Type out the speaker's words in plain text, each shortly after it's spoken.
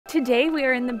Today we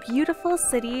are in the beautiful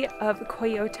city of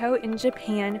Kyoto in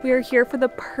Japan. We are here for the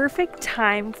perfect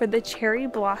time for the cherry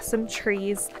blossom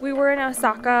trees. We were in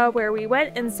Osaka where we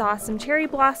went and saw some cherry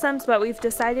blossoms, but we've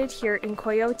decided here in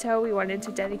Kyoto we wanted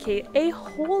to dedicate a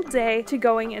whole day to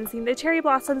going and seeing the cherry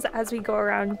blossoms as we go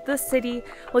around the city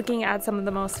looking at some of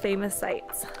the most famous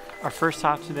sites. Our first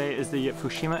stop today is the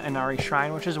Fushima Inari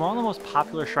Shrine, which is one of the most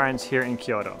popular shrines here in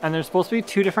Kyoto. And there's supposed to be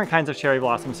two different kinds of cherry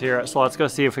blossoms here, so let's go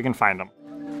see if we can find them.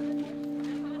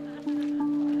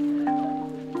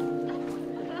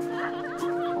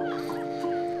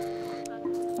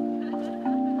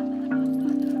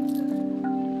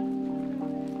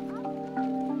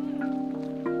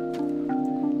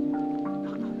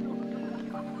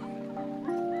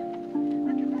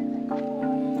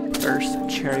 First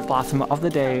cherry blossom of the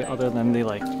day, other than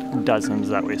the dozens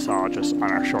that we saw just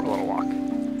on our short little walk.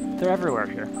 They're everywhere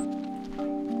here.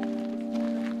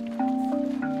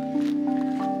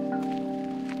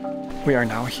 We are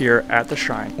now here at the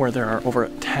shrine where there are over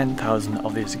 10,000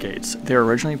 of these gates. They were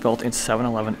originally built in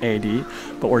 711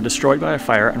 AD, but were destroyed by a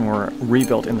fire and were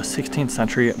rebuilt in the 16th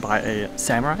century by a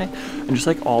samurai. And just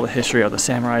like all the history of the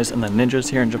samurais and the ninjas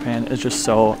here in Japan is just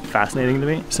so fascinating to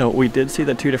me. So we did see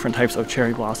the two different types of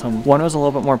cherry blossom. One was a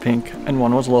little bit more pink and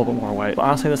one was a little bit more white. But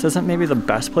honestly, this isn't maybe the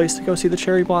best place to go see the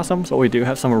cherry blossoms, but we do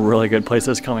have some really good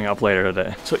places coming up later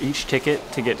today. So each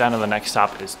ticket to get down to the next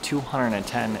stop is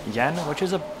 210 yen, which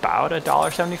is about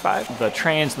 $1.75. The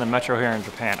trains and the metro here in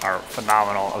Japan are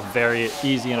phenomenal. A very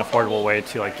easy and affordable way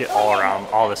to get all around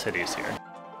all the cities here.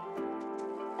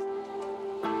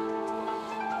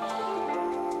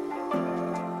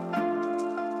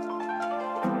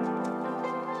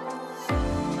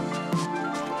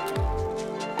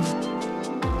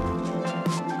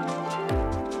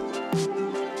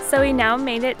 So we now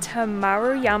made it to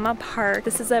Maruyama Park.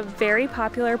 This is a very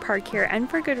popular park here, and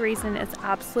for good reason. It's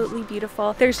absolutely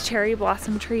beautiful. There's cherry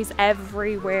blossom trees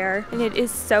everywhere, and it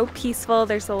is so peaceful.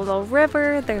 There's a little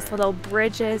river, there's little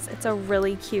bridges. It's a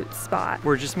really cute spot.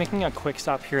 We're just making a quick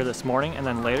stop here this morning, and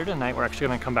then later tonight we're actually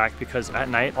gonna come back because at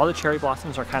night all the cherry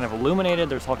blossoms are kind of illuminated.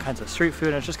 There's all kinds of street food,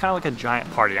 and it's just kind of like a giant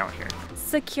party out here.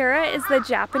 Sakura is the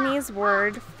Japanese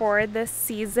word for the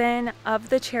season of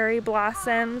the cherry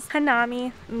blossoms.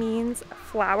 Hanami means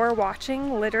flower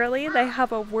watching, literally. They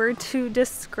have a word to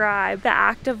describe the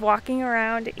act of walking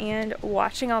around and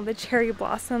watching all the cherry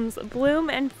blossoms bloom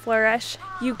and flourish.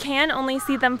 You can only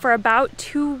see them for about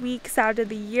 2 weeks out of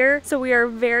the year, so we are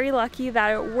very lucky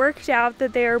that it worked out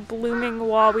that they are blooming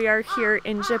while we are here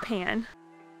in Japan.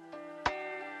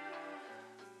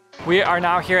 We are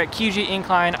now here at Kyuji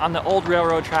Incline on the old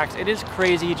railroad tracks. It is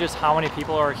crazy just how many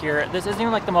people are here. This isn't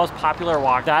even the most popular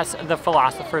walk. That's the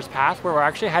Philosopher's Path, where we're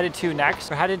actually headed to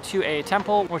next. We're headed to a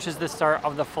temple, which is the start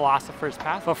of the Philosopher's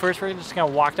Path. But first we're just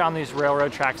gonna walk down these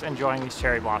railroad tracks enjoying these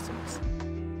cherry blossoms.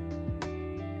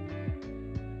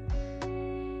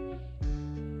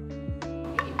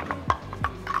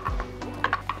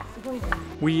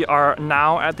 We are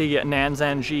now at the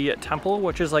Nanzenji Temple,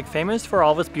 which is famous for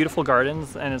all of its beautiful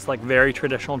gardens, and it's very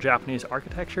traditional Japanese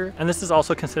architecture. And this is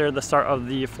also considered the start of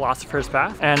the Philosopher's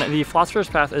Path. And the Philosopher's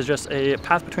Path is just a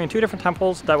path between two different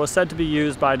temples that was said to be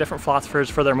used by different philosophers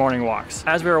for their morning walks.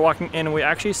 As we were walking in, we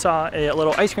actually saw a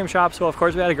little ice cream shop, so of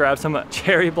course we had to grab some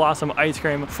cherry blossom ice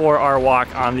cream for our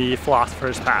walk on the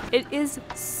Philosopher's Path. It is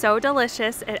so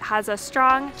delicious. It has a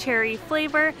strong cherry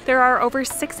flavor. There are over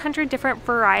 600 different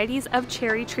varieties of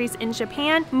cherry trees in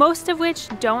Japan, most of which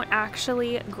don't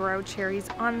actually grow cherries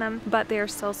on them, but they are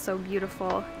still so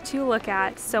beautiful to look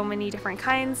at. So many different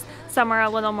kinds. Some are a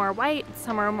little more white,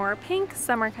 some are more pink,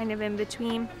 some are kind of in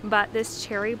between, but this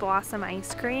cherry blossom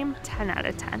ice cream, 10 out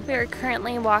of 10. We are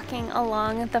currently walking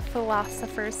along the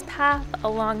Philosopher's Path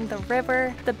along the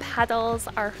river. The petals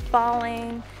are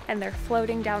falling and they're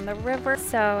floating down the river.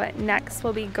 So next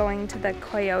we'll be going to the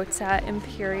Kyoto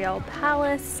Imperial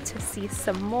Palace to see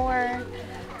some more.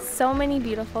 So many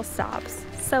beautiful stops.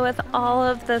 So with all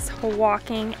of this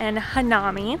walking and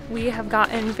hanami, we have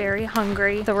gotten very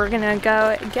hungry. So we're gonna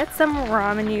go get some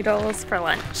ramen noodles for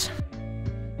lunch.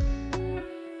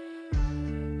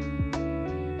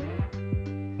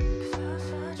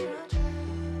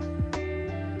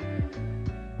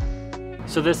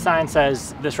 So this sign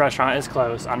says this restaurant is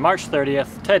closed on March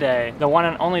 30th, today. The one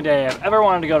and only day I've ever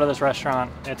wanted to go to this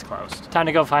restaurant, it's closed. Time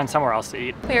to go find somewhere else to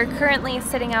eat. We are currently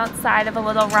sitting outside of a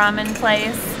little ramen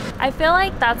place. I feel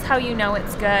like that's how you know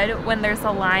it's good, when there's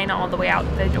a line all the way out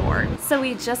the door. So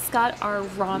we just got our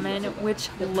ramen, which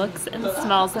looks and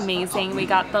smells amazing. We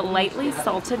got the lightly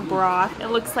salted broth. It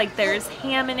looks like there's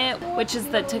ham in it, which is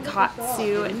the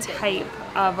tonkatsu type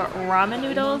of ramen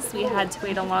noodles. We had to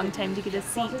wait a long time to get a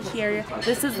seat here.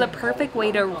 This is the perfect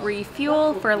way to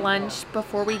refuel for lunch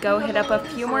before we go hit up a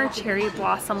few more cherry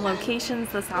blossom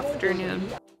locations this afternoon.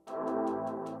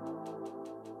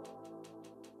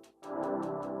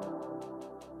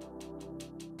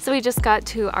 So we just got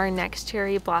to our next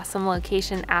cherry blossom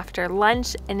location after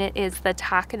lunch, and it is the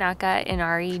Takanaka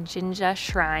Inari Jinja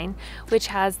Shrine, which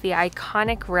has the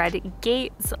iconic red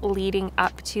gates leading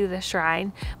up to the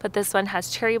shrine. But this one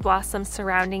has cherry blossoms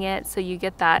surrounding it, so you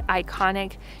get that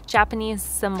iconic Japanese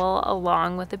symbol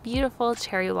along with the beautiful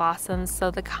cherry blossoms. So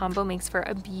the combo makes for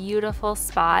a beautiful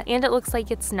spot, and it looks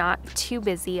like it's not too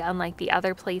busy unlike the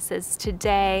other places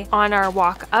today. On our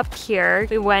walk up here,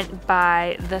 we went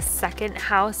by the Second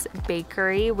House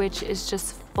Bakery, which is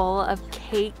just full of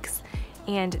cakes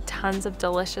and tons of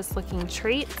delicious looking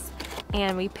treats,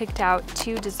 and we picked out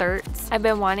 2 desserts. I've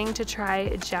been wanting to try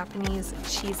a Japanese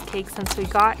cheesecake since we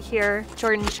got here.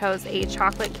 Jordan chose a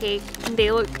chocolate cake, and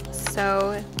they look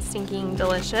so stinking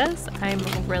delicious. I'm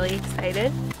really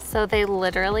excited. So they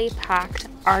literally packed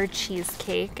our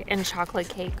cheesecake and chocolate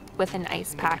cake with an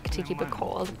ice pack to keep it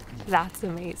cold. That's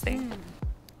amazing.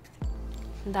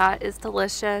 That is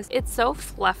delicious. It's so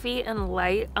fluffy and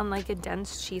light, unlike a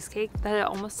dense cheesecake, that it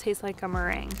almost tastes like a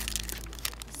meringue.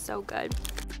 So good.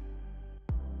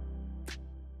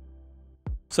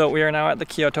 So we are now at the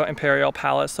Kyoto Imperial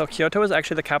Palace. So Kyoto is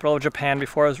actually the capital of Japan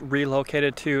before it was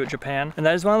relocated to Japan. And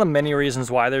that is one of the many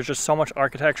reasons why there's just so much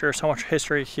architecture, so much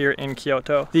history here in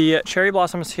Kyoto. The cherry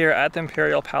blossoms here at the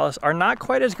Imperial Palace are not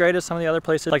quite as great as some of the other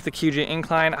places like the Kyuji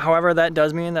Incline. However, that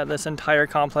does mean that this entire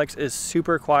complex is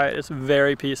super quiet. It's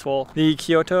very peaceful. The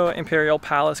Kyoto Imperial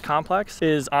Palace complex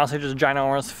is honestly just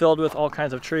ginormous, filled with all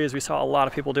kinds of trees. We saw a lot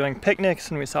of people doing picnics,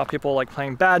 and we saw people like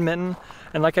playing badminton.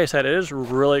 And like I said, it is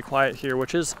really quiet here,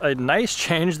 which is a nice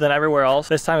change than everywhere else.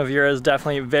 This time of year is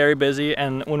definitely very busy,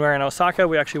 and when we were in Osaka,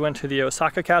 we actually went to the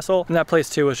Osaka Castle, and that place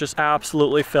too was just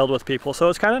absolutely filled with people. So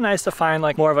it's kind of nice to find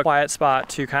like more of a quiet spot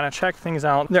to kind of check things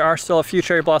out. There are still a few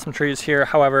cherry blossom trees here.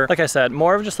 However, like I said,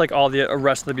 more of just like all the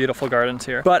rest of the beautiful gardens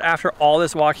here. But after all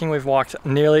this walking, we've walked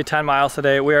nearly 10 miles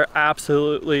today. We are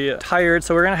absolutely tired,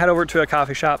 so we're gonna head over to a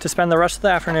coffee shop to spend the rest of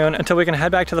the afternoon until we can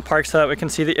head back to the park so that we can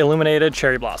see the illuminated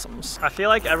cherry blossoms. I feel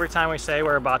like every time we say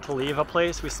we're about to leave a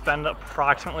place, we spend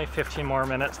approximately 15 more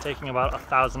minutes taking about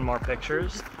 1,000 more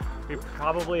pictures. We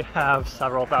probably have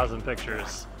several thousand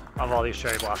pictures of all these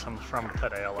cherry blossoms from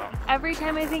today alone. Every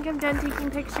time I think I'm done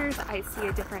taking pictures, I see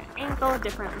a different angle, a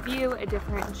different view, a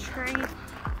different tree.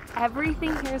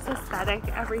 Everything here is aesthetic.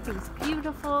 Everything's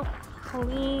beautiful,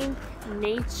 clean,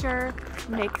 nature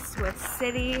mixed with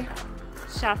city.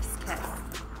 Chef's kiss.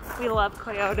 We love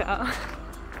Kyoto.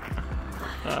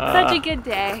 Such a good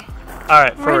day. All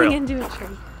right, for running real. Into a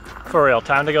tree. For real,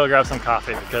 time to go grab some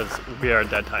coffee because we are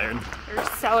dead tired. We're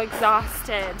so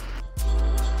exhausted.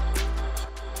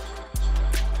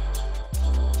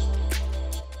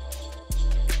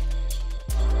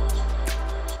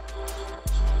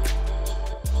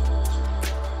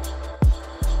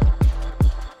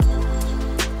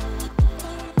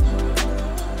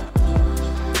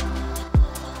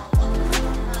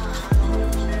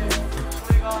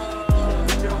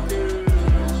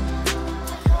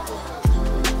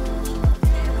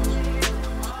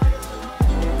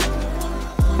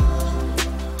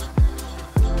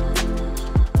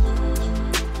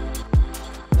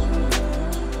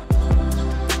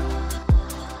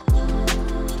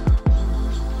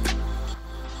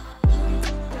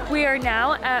 We are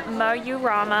now at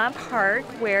Mayurama Park,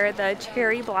 where the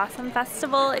Cherry Blossom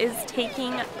Festival is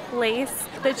taking place.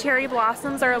 The cherry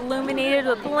blossoms are illuminated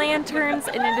with lanterns,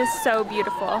 and it is so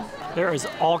beautiful. There is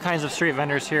all kinds of street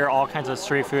vendors here, all kinds of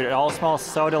street food. It all smells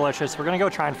so delicious. We're gonna go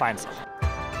try and find some.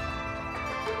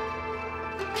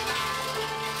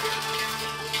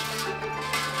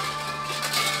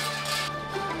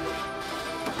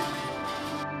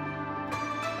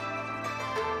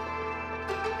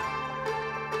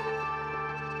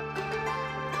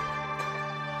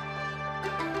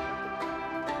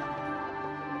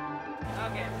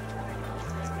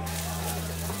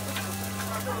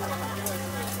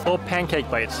 Little pancake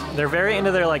bites. They're very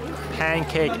into their like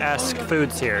pancake-esque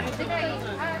foods here.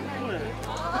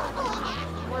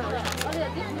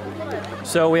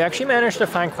 So we actually managed to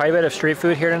find quite a bit of street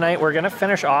food here tonight. We're gonna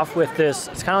finish off with this,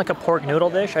 it's kind of like a pork noodle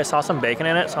dish. I saw some bacon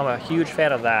in it, so I'm a huge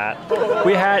fan of that.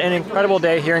 We had an incredible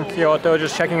day here in Kyoto,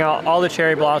 just checking out all the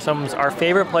cherry blossoms. Our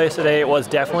favorite place today was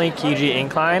definitely Kiji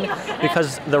Incline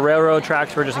because the railroad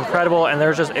tracks were just incredible and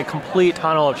there's just a complete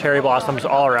tunnel of cherry blossoms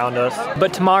all around us.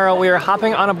 But tomorrow we are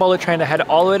hopping on a bullet train to head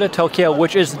all the way to Tokyo,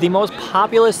 which is the most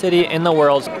populous city in the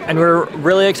world, and we're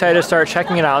really excited to start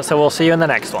checking it out, so we'll see you in the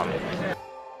next one.